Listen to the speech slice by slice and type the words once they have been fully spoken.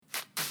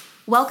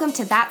Welcome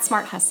to That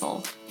Smart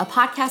Hustle, a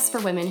podcast for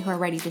women who are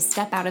ready to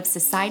step out of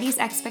society's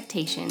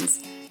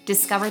expectations,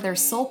 discover their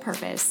soul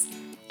purpose,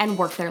 and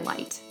work their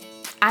light.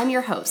 I'm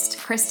your host,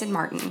 Kristen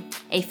Martin,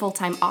 a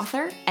full-time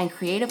author and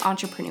creative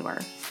entrepreneur.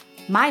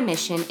 My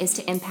mission is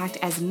to impact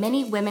as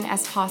many women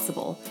as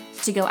possible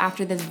to go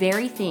after the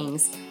very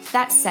things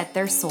that set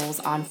their souls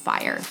on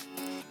fire.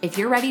 If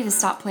you're ready to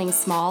stop playing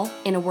small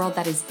in a world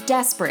that is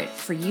desperate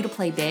for you to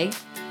play big,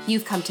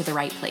 you've come to the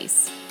right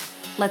place.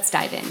 Let's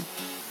dive in.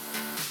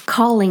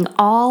 Calling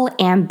all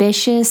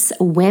ambitious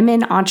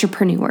women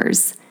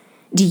entrepreneurs.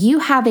 Do you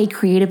have a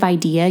creative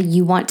idea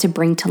you want to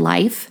bring to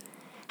life?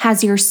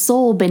 Has your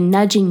soul been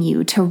nudging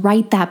you to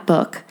write that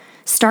book,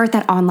 start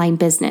that online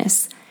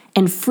business,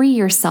 and free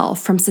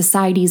yourself from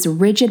society's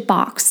rigid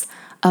box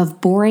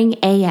of boring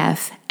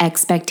AF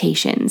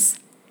expectations?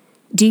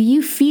 Do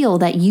you feel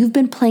that you've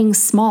been playing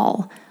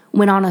small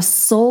when on a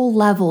soul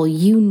level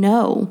you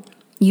know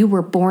you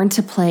were born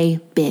to play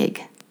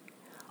big?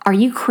 Are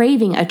you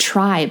craving a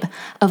tribe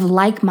of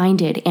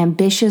like-minded,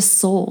 ambitious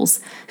souls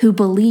who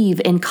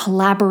believe in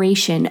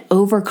collaboration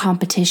over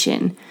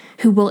competition,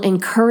 who will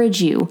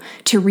encourage you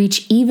to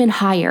reach even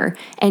higher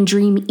and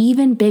dream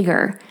even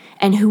bigger,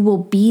 and who will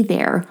be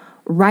there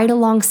right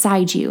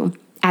alongside you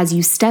as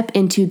you step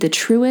into the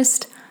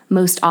truest,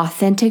 most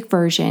authentic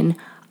version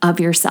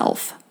of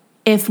yourself?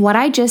 If what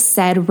I just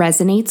said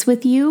resonates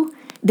with you,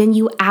 then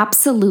you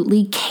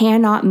absolutely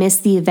cannot miss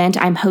the event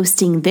I'm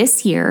hosting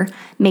this year,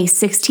 May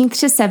 16th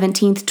to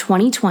 17th,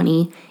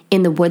 2020,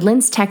 in the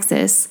Woodlands,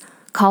 Texas,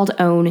 called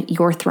Own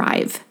Your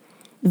Thrive.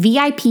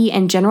 VIP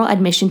and general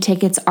admission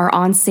tickets are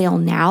on sale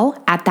now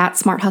at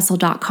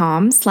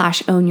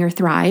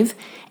thatsmarthustle.com/ownyourthrive.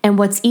 And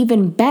what's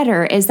even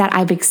better is that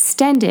I've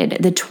extended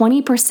the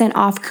 20%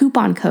 off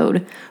coupon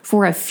code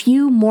for a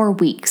few more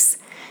weeks.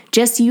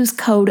 Just use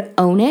code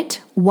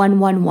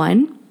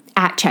OWNIT111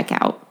 at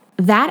checkout.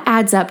 That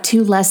adds up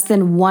to less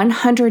than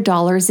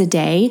 $100 a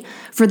day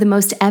for the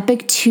most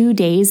epic 2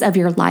 days of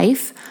your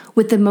life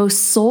with the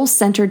most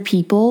soul-centered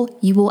people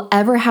you will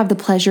ever have the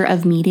pleasure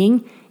of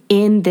meeting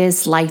in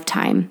this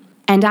lifetime.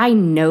 And I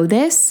know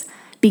this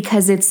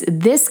because it's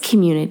this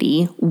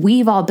community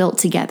we've all built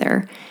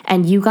together,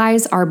 and you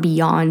guys are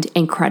beyond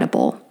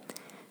incredible.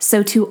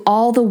 So to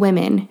all the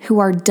women who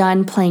are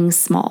done playing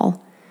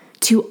small,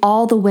 to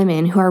all the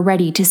women who are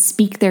ready to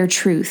speak their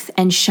truth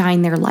and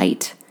shine their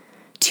light,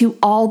 to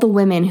all the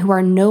women who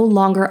are no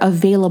longer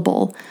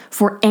available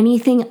for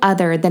anything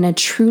other than a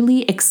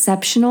truly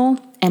exceptional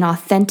and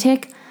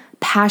authentic,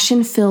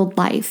 passion-filled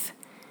life,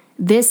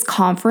 this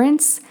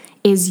conference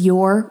is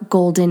your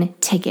golden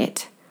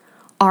ticket.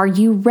 Are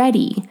you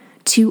ready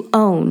to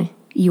own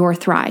your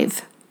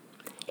thrive?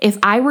 If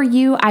I were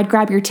you, I'd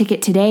grab your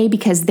ticket today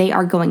because they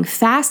are going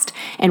fast,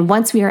 and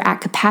once we are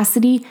at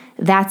capacity,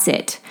 that's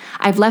it.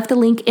 I've left the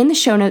link in the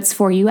show notes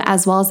for you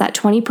as well as that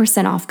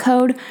 20% off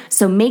code,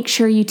 so make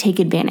sure you take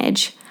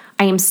advantage.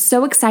 I am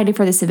so excited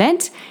for this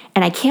event,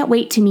 and I can't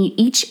wait to meet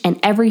each and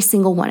every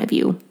single one of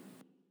you.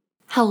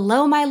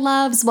 Hello, my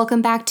loves.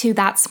 Welcome back to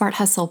That Smart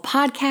Hustle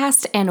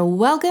podcast, and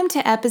welcome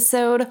to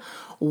episode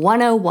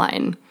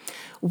 101.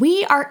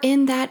 We are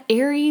in that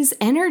Aries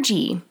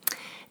energy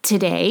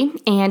today,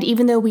 and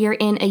even though we are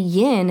in a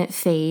yin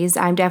phase,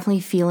 I'm definitely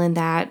feeling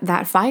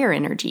that fire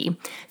energy.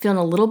 Feeling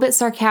a little bit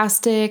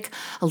sarcastic,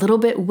 a little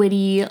bit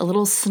witty, a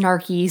little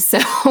snarky, so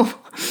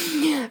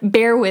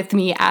bear with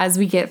me as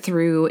we get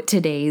through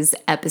today's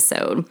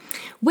episode.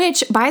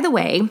 Which, by the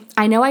way,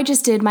 I know I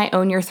just did my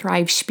Own Your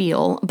Thrive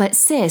spiel, but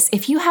sis,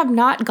 if you have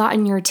not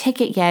gotten your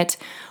ticket yet,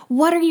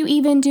 what are you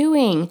even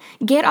doing?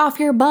 Get off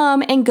your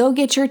bum and go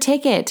get your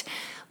ticket.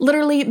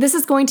 Literally, this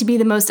is going to be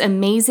the most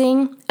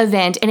amazing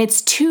event, and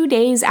it's 2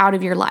 days out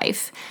of your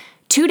life.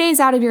 2 days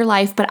out of your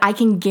life, but I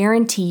can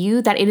guarantee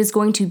you that it is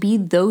going to be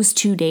those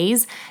 2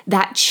 days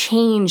that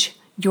change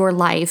your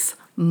life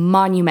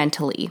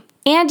monumentally.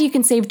 And you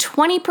can save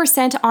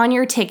 20% on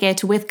your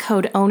ticket with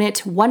code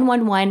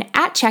OWNIT111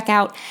 at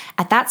checkout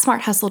at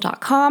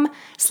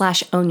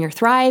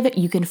thatsmarthustle.com/ownyourthrive.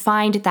 You can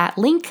find that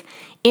link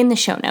in the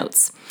show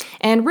notes.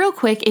 And real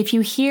quick, if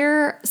you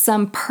hear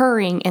some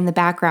purring in the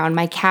background,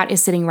 my cat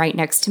is sitting right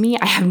next to me.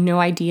 I have no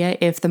idea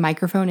if the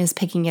microphone is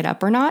picking it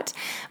up or not,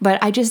 but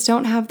I just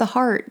don't have the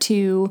heart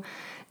to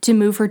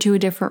move her to a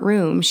different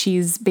room.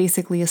 She's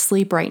basically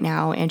asleep right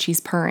now and she's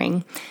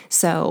purring.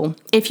 So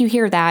if you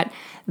hear that,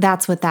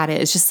 that's what that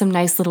is. Just some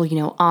nice little,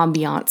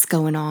 ambiance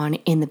going on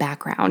in the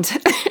background.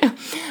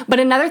 But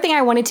another thing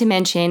I wanted to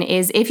mention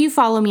is if you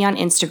follow me on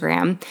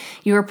Instagram,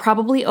 you are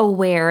probably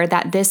aware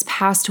that this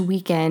past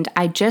weekend,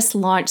 I just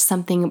launched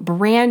something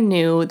brand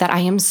new that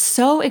I am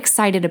so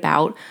excited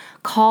about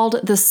called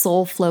the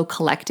Soul Flow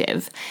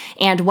Collective.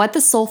 And what the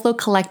Soul Flow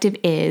Collective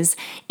is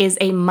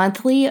a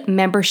monthly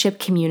membership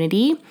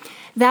community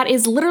that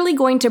is literally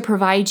going to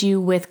provide you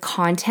with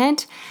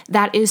content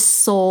that is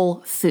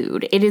soul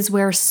food. It is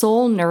where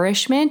soul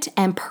nourishment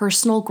and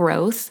personal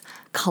growth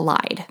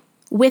collide.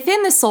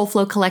 Within the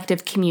Soulflow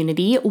Collective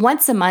community,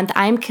 once a month,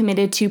 I'm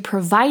committed to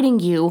providing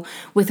you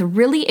with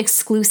really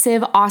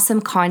exclusive, awesome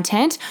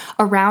content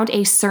around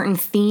a certain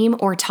theme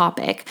or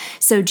topic.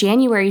 So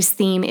January's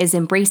theme is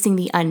embracing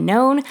the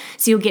unknown.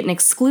 So you'll get an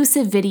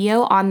exclusive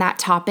video on that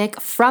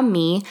topic from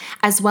me,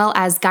 as well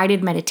as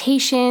guided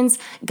meditations,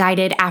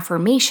 guided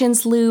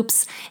affirmations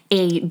loops,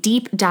 a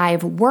deep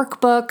dive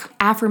workbook,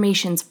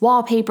 affirmations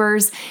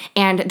wallpapers,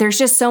 and there's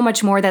just so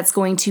much more that's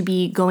going to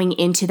be going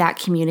into that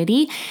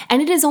community.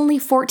 And it is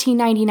only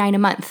 $14.99 a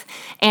month,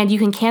 and you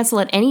can cancel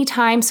at any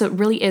time, so it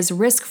really is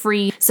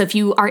risk-free. So if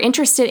you are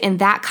interested in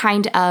that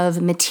kind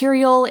of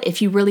material,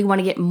 if you really want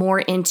to get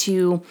more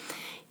into,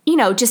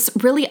 just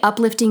really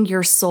uplifting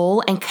your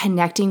soul and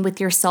connecting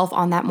with yourself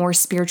on that more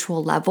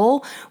spiritual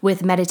level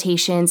with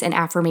meditations and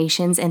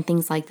affirmations and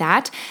things like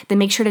that, then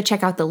make sure to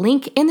check out the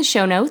link in the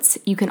show notes.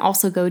 You can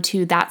also go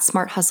to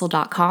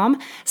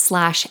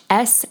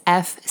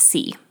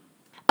thatsmarthustle.com/SFC.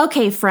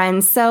 Okay,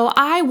 friends, so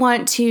I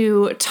want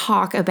to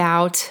talk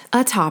about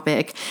a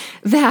topic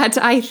that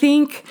I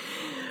think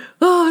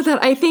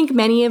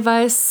many of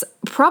us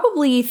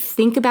probably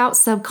think about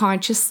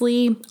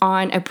subconsciously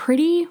on a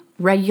pretty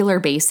regular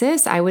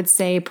basis. I would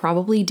say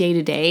probably day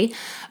to day,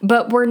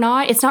 but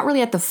it's not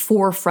really at the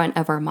forefront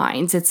of our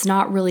minds. It's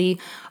not really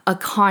a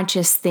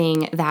conscious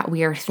thing that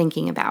we are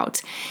thinking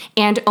about.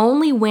 And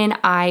only when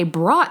I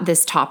brought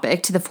this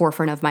topic to the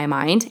forefront of my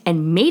mind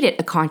and made it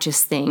a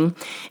conscious thing,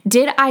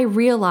 did I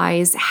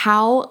realize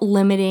how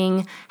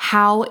limiting,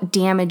 how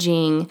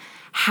damaging,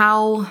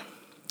 how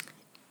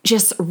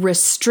just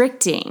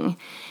restricting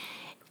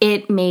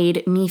it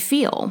made me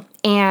feel.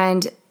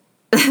 And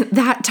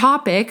that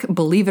topic,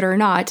 believe it or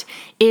not,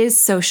 is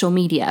social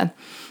media.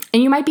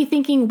 And you might be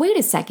thinking, wait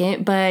a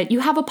second, but you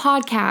have a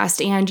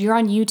podcast and you're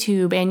on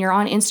YouTube and you're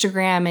on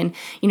Instagram and,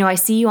 I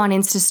see you on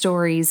Insta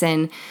stories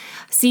and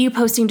see you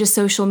posting to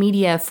social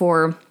media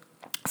for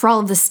all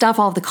of the stuff,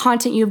 all of the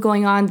content you have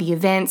going on, the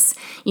events,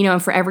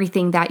 and for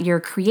everything that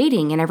you're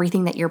creating and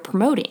everything that you're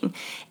promoting.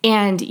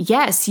 And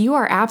yes, you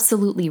are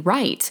absolutely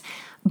right.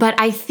 But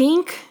I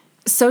think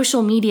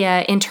social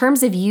media, in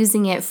terms of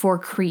using it for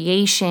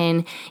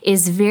creation,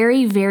 is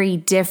very, very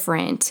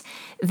different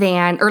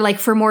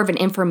for more of an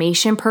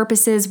information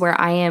purposes, where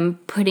I am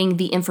putting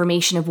the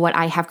information of what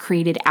I have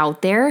created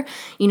out there,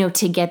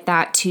 to get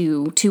that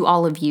to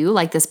all of you,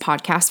 like this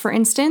podcast, for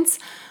instance.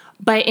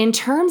 But in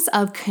terms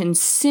of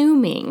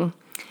consuming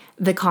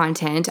the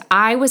content,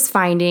 I was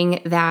finding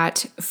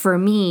that for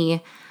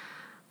me,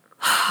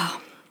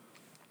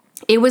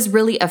 it was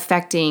really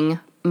affecting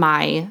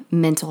my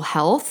mental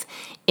health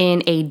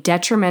in a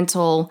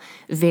detrimental,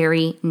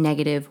 very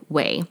negative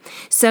way.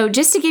 So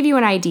just to give you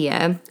an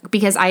idea,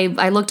 because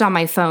I looked on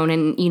my phone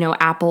and,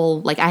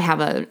 Apple, I have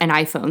an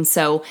iPhone,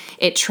 so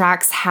it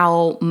tracks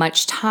how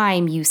much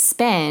time you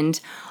spend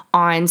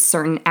on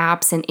certain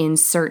apps and in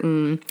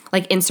certain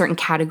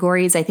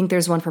categories. I think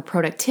there's one for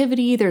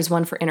productivity, there's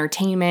one for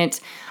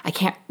entertainment. I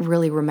can't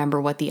really remember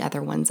what the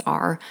other ones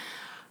are.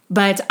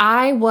 But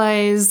I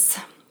was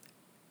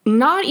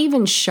not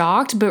even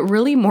shocked, but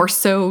really more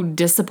so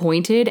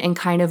disappointed and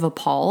kind of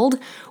appalled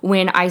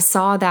when I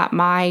saw that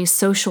my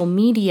social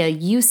media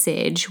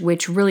usage,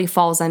 which really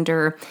falls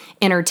under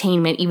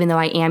entertainment, even though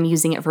I am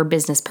using it for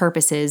business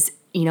purposes,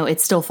 it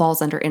still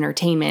falls under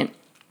entertainment.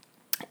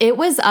 It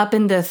was up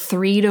in the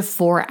 3 to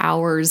 4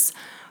 hours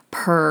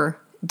per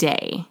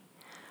day.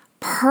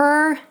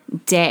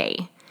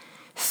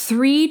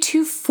 3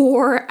 to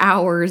 4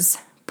 hours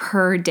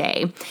per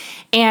day.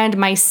 And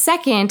my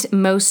second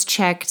most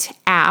checked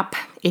app,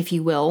 if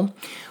you will,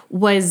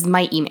 was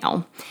my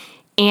email.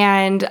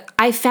 And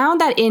I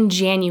found that in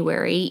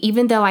January,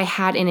 even though I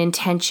had an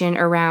intention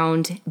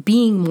around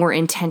being more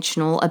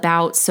intentional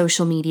about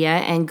social media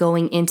and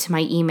going into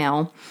my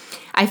email,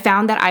 I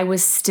found that I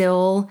was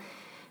still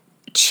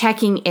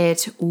checking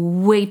it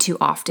way too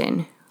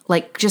often,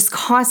 just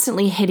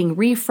constantly hitting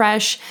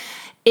refresh.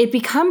 It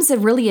becomes a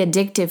really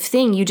addictive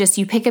thing. You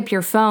pick up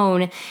your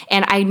phone,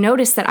 and I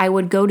noticed that I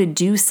would go to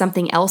do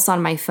something else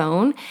on my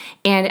phone,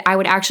 and I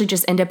would actually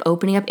just end up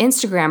opening up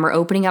Instagram or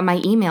opening up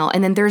my email,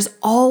 and then there's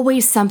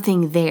always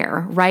something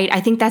there, right? I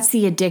think that's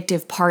the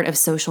addictive part of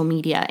social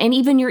media, and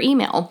even your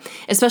email,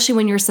 especially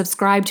when you're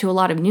subscribed to a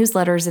lot of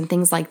newsletters and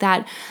things like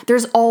that.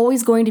 There's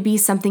always going to be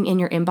something in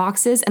your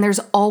inboxes, and there's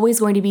always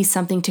going to be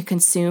something to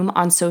consume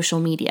on social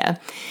media.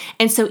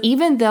 And so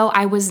even though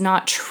I was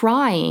not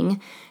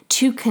trying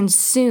to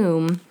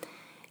consume,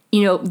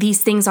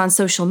 these things on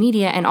social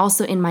media and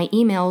also in my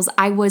emails,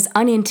 I was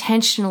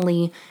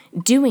unintentionally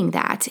doing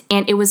that.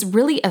 And it was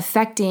really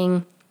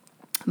affecting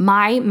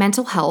my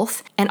mental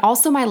health and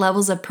also my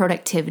levels of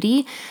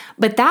productivity.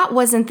 But that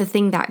wasn't the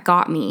thing that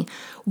got me.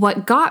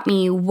 What got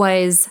me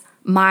was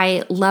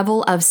my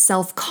level of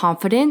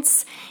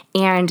self-confidence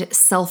and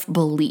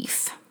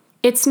self-belief.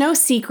 It's no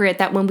secret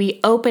that when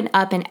we open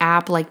up an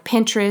app like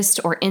Pinterest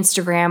or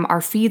Instagram, our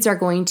feeds are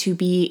going to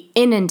be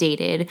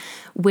inundated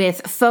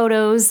with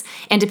photos.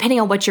 And depending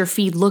on what your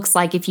feed looks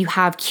like, if you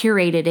have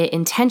curated it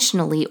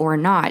intentionally or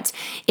not,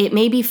 it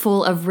may be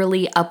full of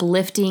really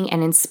uplifting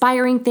and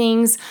inspiring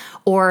things,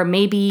 or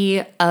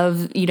maybe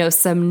of,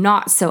 some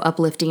not so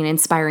uplifting and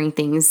inspiring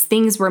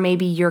things where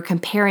maybe you're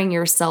comparing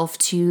yourself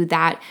to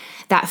that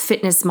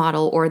fitness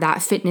model or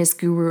that fitness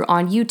guru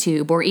on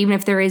YouTube, or even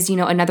if there is,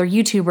 another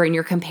YouTuber and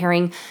you're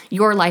comparing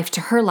your life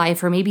to her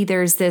life, or maybe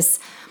there's this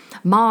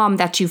mom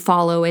that you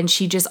follow and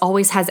she just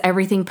always has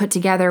everything put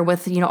together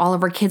with, all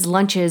of her kids'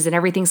 lunches and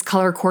everything's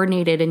color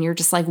coordinated, and you're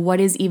just like, what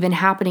is even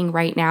happening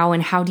right now?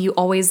 And how do you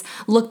always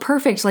look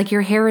perfect? Like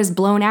your hair is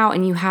blown out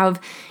and you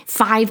have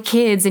 5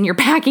 kids and you're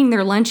packing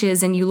their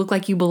lunches and you look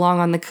like you belong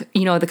on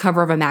the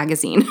cover of a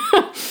magazine,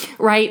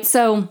 right?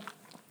 So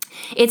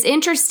it's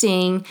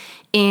interesting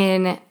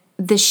in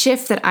the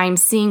shift that I'm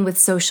seeing with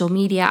social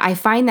media. I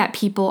find that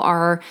people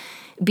are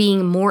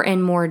being more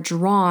and more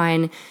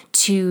drawn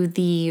to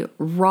the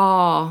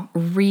raw,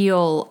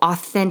 real,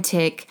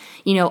 authentic,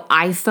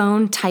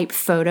 iPhone type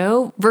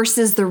photo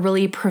versus the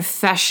really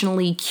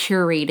professionally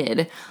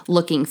curated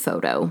looking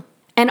photo.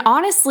 And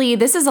honestly,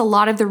 this is a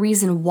lot of the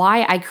reason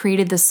why I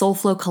created the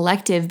Soulflow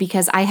Collective,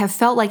 because I have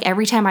felt like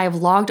every time I have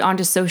logged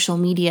onto social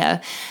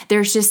media,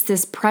 there's just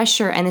this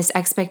pressure and this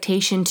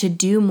expectation to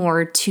do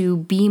more, to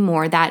be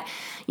more, that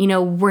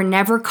we're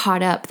never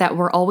caught up, that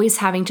we're always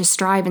having to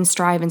strive and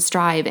strive and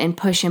strive and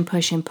push and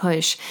push and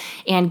push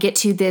and get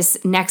to this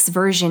next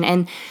version.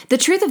 And the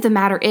truth of the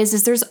matter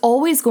is there's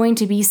always going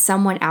to be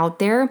someone out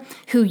there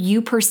who you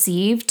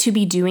perceive to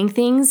be doing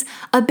things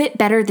a bit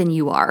better than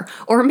you are,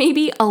 or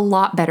maybe a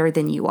lot better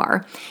than you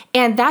are.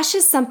 And that's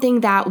just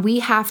something that we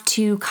have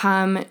to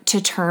come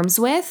to terms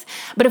with.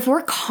 But if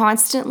we're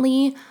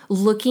constantly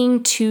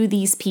looking to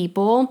these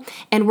people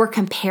and we're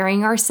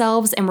comparing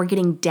ourselves and we're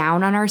getting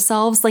down on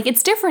ourselves, like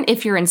it's different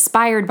if you're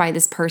inspired by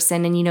this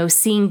person and,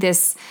 seeing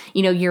this,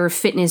 your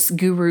fitness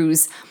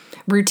guru's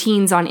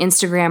routines on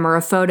Instagram or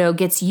a photo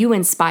gets you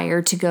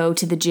inspired to go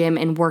to the gym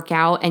and work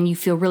out and you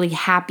feel really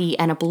happy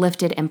and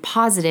uplifted and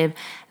positive.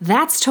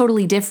 That's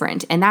totally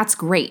different and that's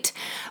great.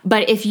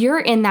 But if you're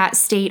in that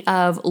state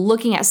of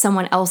looking at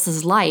someone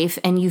else's life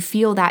and you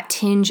feel that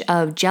tinge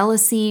of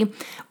jealousy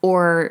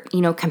or,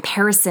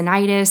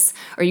 comparisonitis,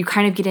 or you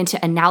kind of get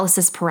into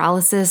analysis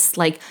paralysis,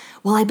 like,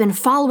 well, I've been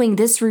following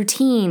this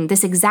routine,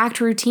 this exact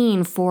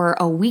routine for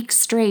a week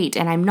straight,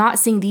 and I'm not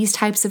seeing these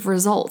types of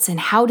results. And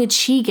how did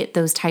she get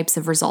those types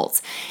of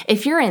results?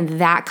 If you're in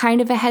that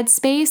kind of a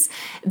headspace,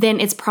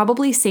 then it's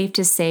probably safe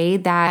to say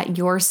that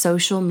your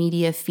social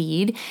media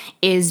feed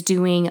is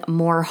doing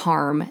more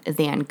harm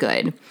than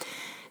good.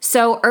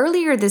 So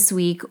earlier this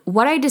week,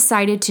 what I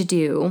decided to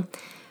do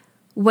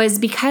was,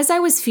 because I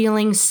was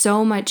feeling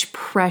so much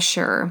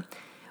pressure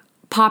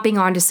popping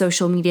onto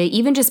social media,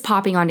 even just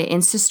popping onto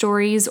Insta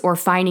stories, or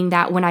finding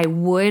that when I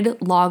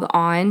would log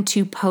on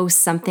to post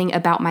something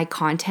about my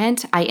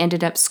content, I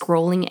ended up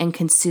scrolling and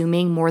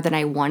consuming more than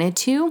I wanted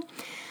to.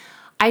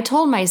 I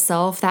told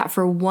myself that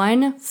for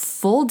one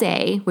full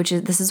day,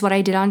 this is what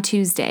I did on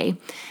Tuesday,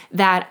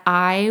 that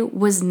I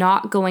was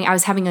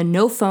having a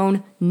no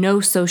phone, no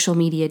social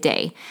media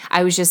day.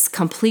 I was just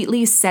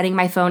completely setting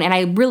my phone, and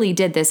I really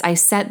did this. I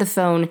set the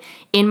phone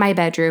in my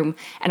bedroom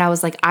and I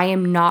was like, I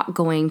am not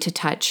going to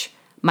touch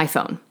my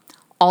phone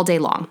all day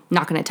long,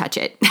 not going to touch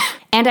it.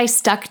 And I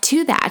stuck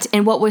to that.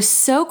 And what was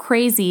so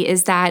crazy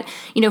is that,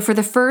 for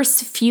the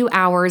first few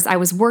hours, I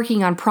was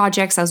working on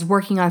projects, I was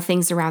working on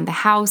things around the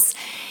house,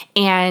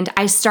 and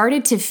I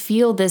started to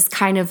feel this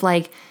kind of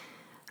like,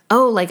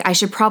 I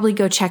should probably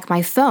go check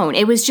my phone.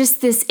 It was just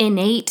this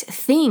innate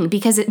thing,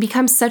 because it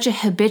becomes such a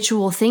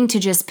habitual thing to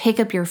just pick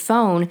up your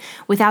phone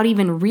without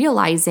even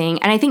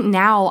realizing. And I think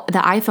now the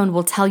iPhone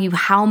will tell you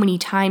how many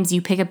times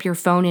you pick up your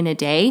phone in a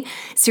day.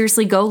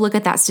 Seriously, go look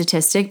at that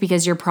statistic,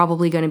 because you're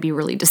probably going to be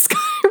really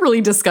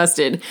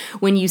disgusted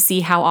when you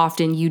see how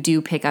often you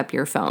do pick up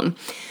your phone.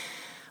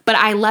 But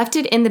I left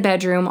it in the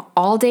bedroom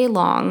all day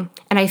long,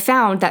 and I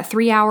found that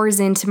 3 hours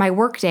into my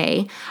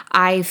workday,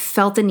 I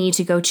felt the need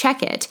to go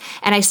check it.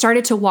 And I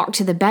started to walk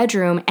to the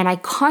bedroom, and I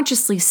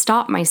consciously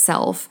stopped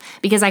myself,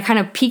 because I kind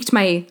of peeked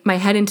my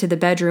head into the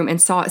bedroom and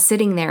saw it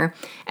sitting there.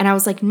 And I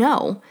was like,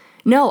 no,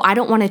 I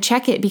don't want to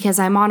check it, because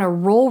I'm on a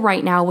roll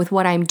right now with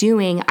what I'm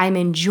doing. I'm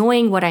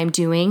enjoying what I'm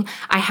doing.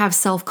 I have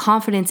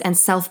self-confidence and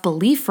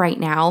self-belief right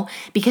now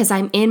because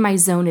I'm in my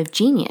zone of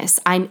genius.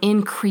 I'm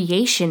in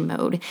creation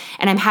mode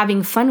and I'm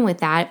having fun with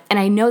that. And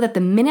I know that the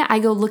minute I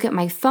go look at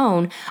my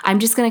phone, I'm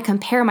just going to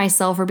compare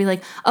myself or be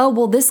like, oh,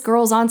 well, this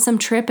girl's on some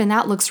trip and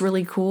that looks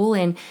really cool.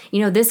 And,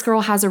 this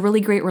girl has a really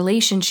great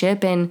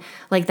relationship and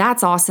like,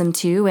 that's awesome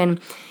too.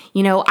 And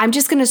I'm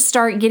just going to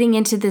start getting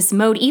into this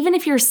mode. Even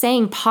if you're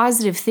saying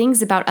positive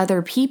things about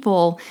other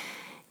people,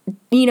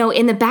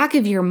 in the back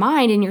of your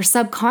mind, in your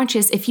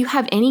subconscious, if you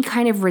have any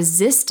kind of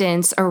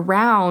resistance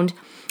around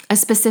a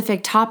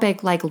specific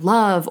topic like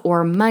love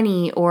or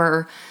money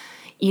or,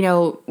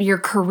 your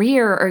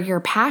career or your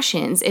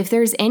passions, if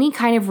there's any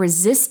kind of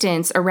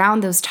resistance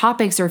around those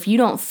topics, or if you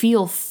don't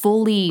feel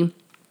fully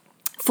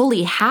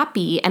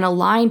happy and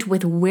aligned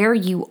with where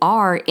you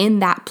are in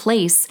that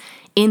place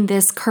in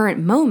this current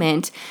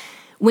moment,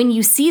 when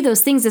you see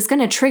those things, it's going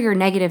to trigger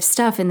negative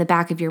stuff in the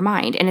back of your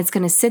mind, and it's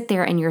going to sit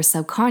there in your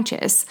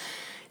subconscious.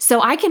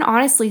 So I can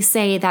honestly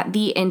say that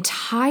the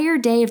entire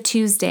day of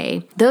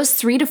Tuesday, those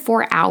 3 to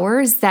 4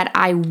 hours that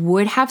I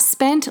would have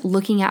spent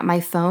looking at my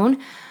phone,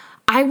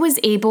 I was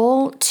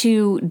able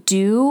to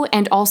do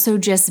and also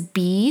just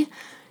be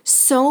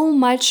so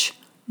much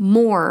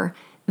more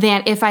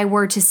than if I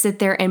were to sit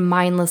there and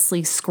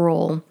mindlessly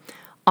scroll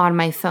on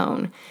my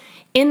phone.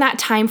 In that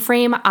time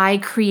frame, I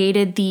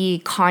created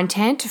the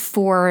content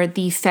for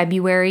the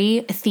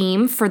February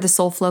theme for the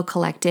Soulflow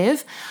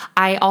Collective.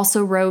 I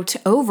also wrote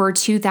over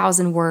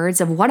 2,000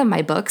 words of one of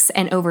my books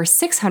and over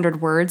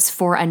 600 words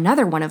for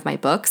another one of my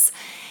books.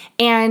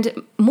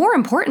 And more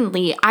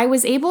importantly, I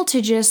was able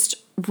to just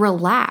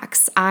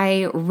relax.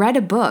 I read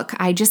a book.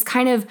 I just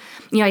kind of,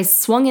 I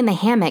swung in the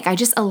hammock. I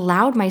just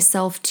allowed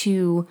myself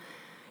to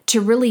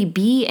really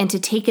be and to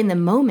take in the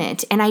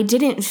moment. And I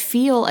didn't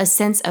feel a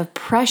sense of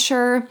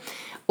pressure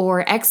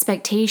or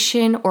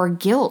expectation or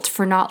guilt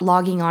for not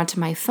logging onto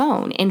my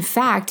phone. In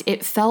fact,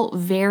 it felt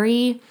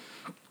very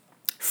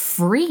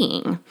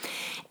freeing.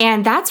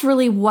 And that's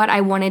really what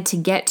I wanted to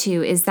get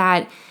to, is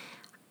that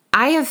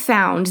I have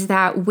found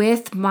that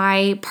with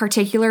my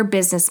particular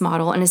business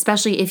model, and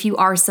especially if you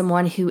are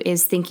someone who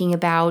is thinking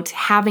about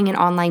having an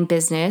online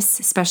business,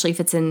 especially if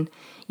it's in,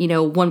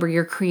 one where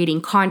you're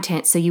creating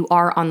content, so you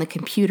are on the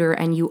computer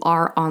and you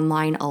are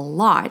online a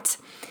lot,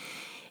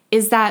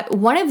 is that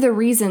one of the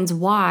reasons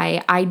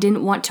why I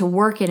didn't want to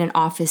work in an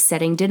office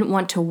setting, didn't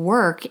want to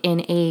work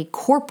in a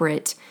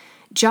corporate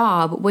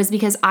job, was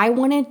because I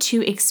wanted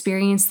to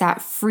experience that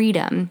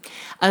freedom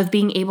of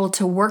being able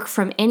to work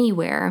from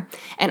anywhere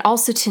and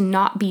also to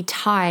not be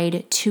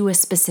tied to a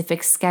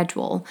specific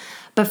schedule.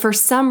 But for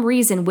some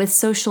reason with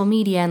social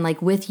media and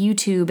like with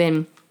YouTube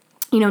and,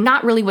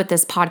 not really with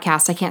this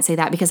podcast, I can't say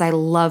that because I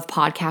love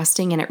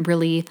podcasting and it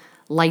really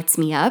lights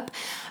me up.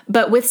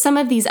 But with some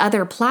of these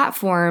other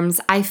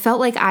platforms, I felt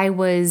like I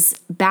was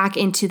back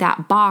into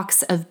that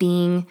box of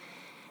being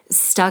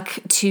stuck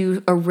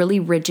to a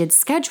really rigid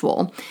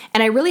schedule.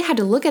 And I really had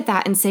to look at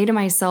that and say to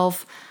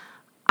myself,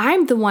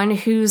 I'm the one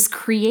who's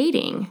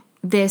creating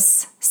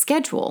this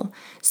schedule.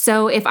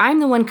 So if I'm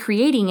the one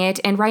creating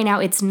it and right now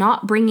it's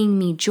not bringing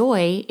me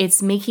joy,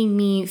 it's making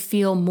me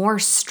feel more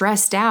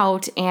stressed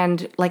out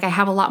and like I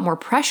have a lot more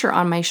pressure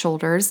on my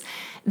shoulders,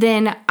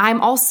 then I'm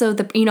also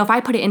if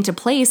I put it into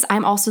place,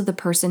 I'm also the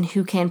person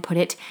who can put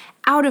it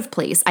out of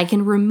place. I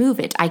can remove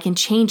it. I can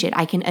change it.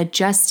 I can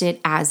adjust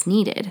it as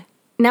needed.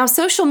 Now,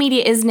 social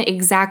media isn't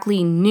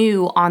exactly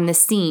new on the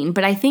scene,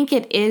 but I think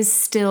it is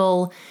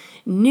still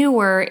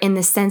newer in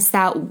the sense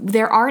that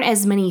there aren't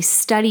as many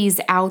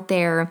studies out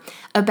there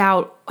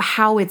about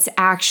how it's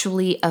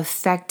actually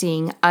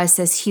affecting us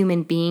as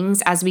human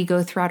beings as we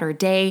go throughout our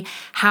day,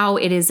 how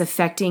it is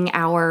affecting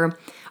our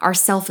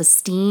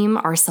self-esteem,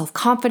 our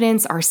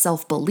self-confidence, our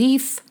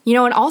self-belief,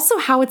 and also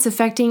how it's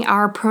affecting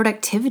our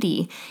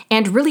productivity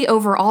and really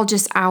overall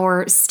just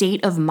our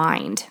state of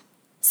mind.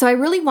 So I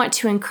really want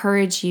to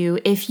encourage you,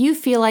 if you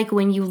feel like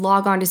when you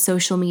log onto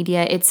social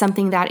media, it's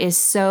something that is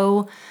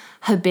so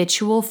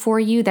habitual for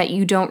you that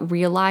you don't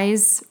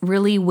realize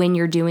really when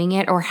you're doing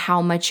it or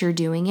how much you're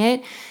doing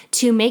it,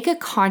 to make a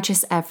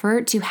conscious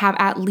effort to have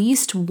at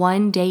least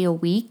one day a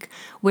week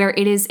where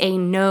it is a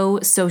no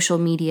social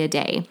media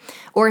day.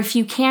 Or if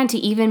you can, to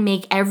even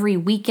make every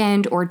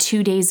weekend or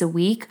 2 days a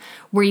week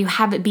where you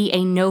have it be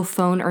a no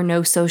phone or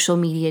no social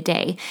media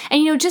day.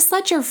 And just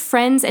let your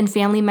friends and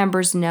family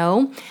members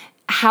know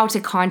how to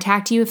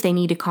contact you if they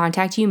need to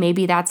contact you.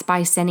 Maybe that's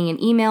by sending an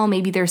email.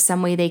 Maybe there's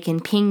some way they can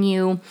ping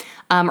you.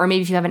 Or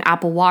maybe if you have an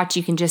Apple Watch,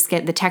 you can just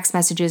get the text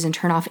messages and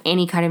turn off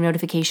any kind of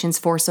notifications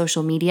for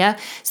social media.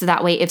 So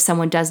that way, if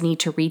someone does need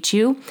to reach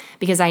you,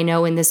 because I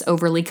know in this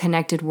overly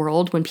connected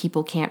world, when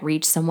people can't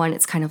reach someone,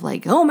 it's kind of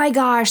like, oh my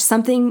gosh,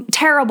 something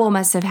terrible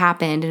must have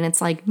happened. And it's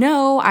like,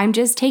 no, I'm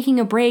just taking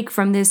a break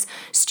from this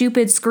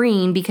stupid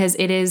screen because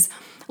it is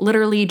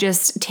literally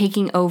just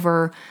taking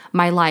over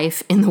my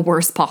life in the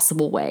worst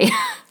possible way.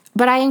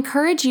 But I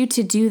encourage you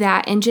to do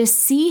that and just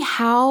see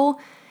how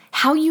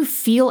you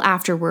feel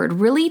afterward.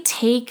 Really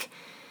take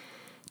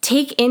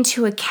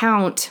into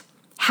account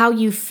how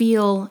you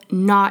feel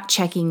not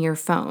checking your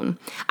phone.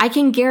 I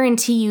can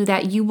guarantee you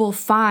that you will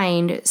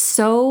find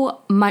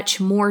so much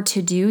more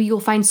to do. You'll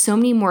find so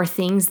many more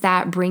things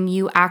that bring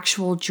you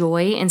actual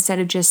joy instead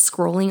of just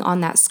scrolling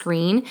on that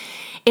screen.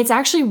 It's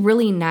actually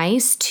really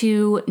nice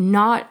to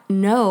not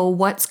know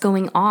what's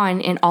going on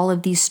in all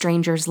of these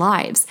strangers'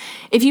 lives.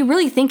 If you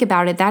really think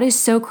about it, that is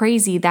so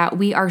crazy that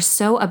we are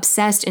so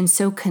obsessed and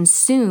so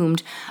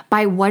consumed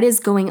by what is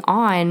going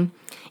on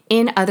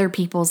in other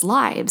people's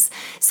lives.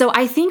 So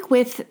I think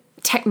with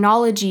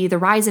technology, the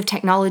rise of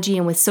technology,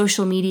 and with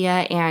social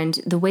media and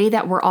the way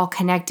that we're all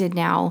connected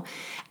now,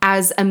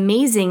 as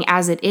amazing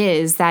as it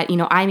is that,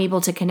 I'm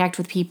able to connect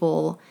with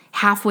people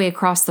halfway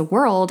across the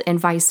world and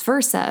vice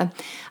versa,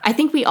 I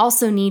think we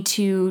also need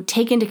to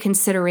take into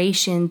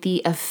consideration the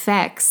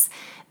effects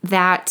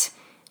that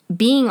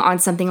being on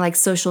something like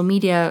social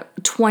media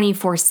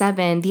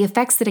 24/7, the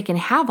effects that it can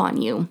have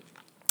on you.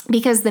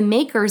 Because the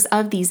makers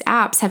of these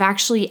apps have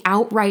actually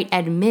outright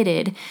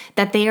admitted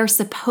that they are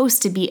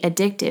supposed to be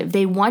addictive.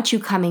 They want you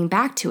coming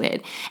back to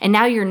it. And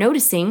now you're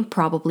noticing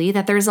probably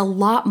that there's a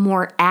lot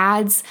more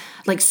ads,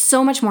 like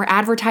so much more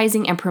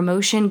advertising and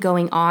promotion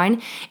going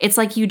on. It's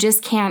like you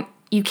can't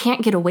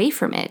get away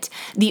from it.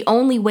 The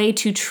only way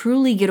to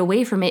truly get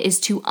away from it is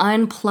to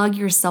unplug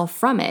yourself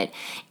from it.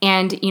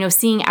 And,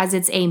 seeing as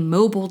it's a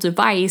mobile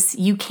device,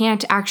 you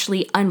can't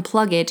actually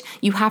unplug it.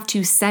 You have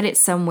to set it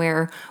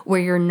somewhere where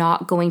you're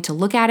not going to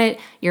look at it,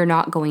 you're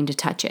not going to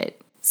touch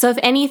it. So if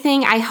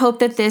anything, I hope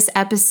that this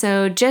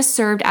episode just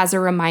served as a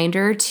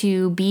reminder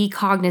to be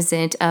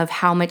cognizant of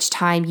how much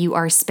time you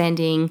are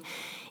spending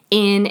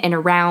in and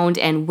around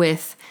and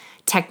with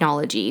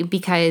technology,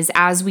 because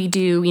as we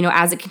do,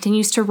 as it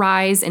continues to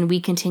rise and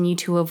we continue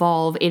to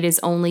evolve, it is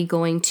only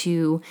going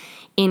to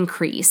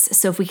increase.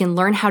 So if we can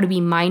learn how to be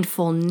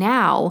mindful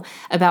now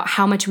about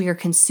how much we are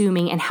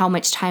consuming and how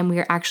much time we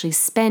are actually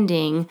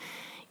spending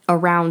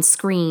around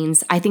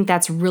screens, I think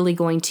that's really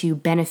going to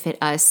benefit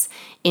us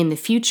in the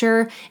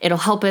future. It'll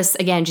help us,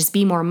 again, just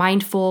be more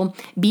mindful,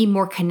 be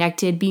more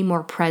connected, be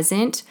more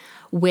present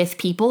with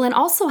people, and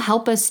also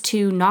help us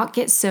to not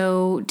get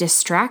so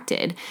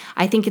distracted.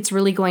 I think it's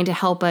really going to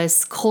help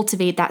us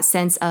cultivate that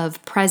sense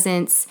of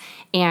presence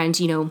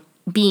and,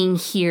 being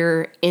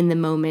here in the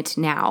moment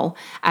now,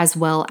 as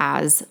well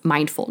as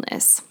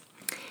mindfulness.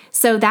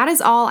 So that is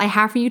all I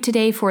have for you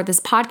today for this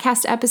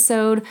podcast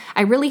episode.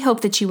 I really hope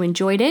that you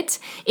enjoyed it.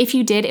 If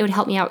you did, it would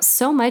help me out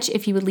so much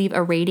if you would leave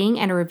a rating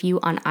and a review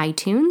on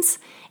iTunes.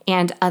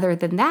 And other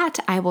than that,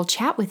 I will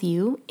chat with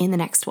you in the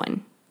next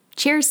one.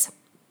 Cheers.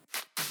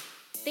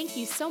 Thank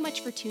you so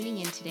much for tuning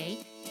in today.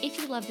 If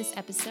you love this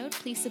episode,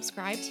 please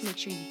subscribe to make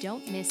sure you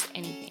don't miss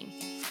anything.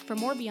 For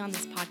more beyond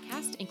this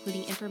podcast,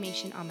 including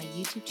information on my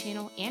YouTube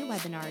channel and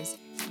webinars,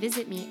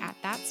 visit me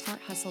at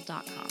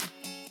thatsmarthustle.com.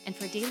 And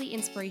for daily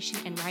inspiration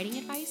and writing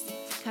advice,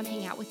 come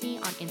hang out with me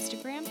on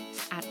Instagram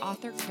at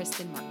author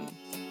Kristen Martin.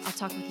 I'll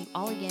talk with you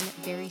all again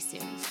very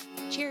soon.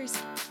 Cheers!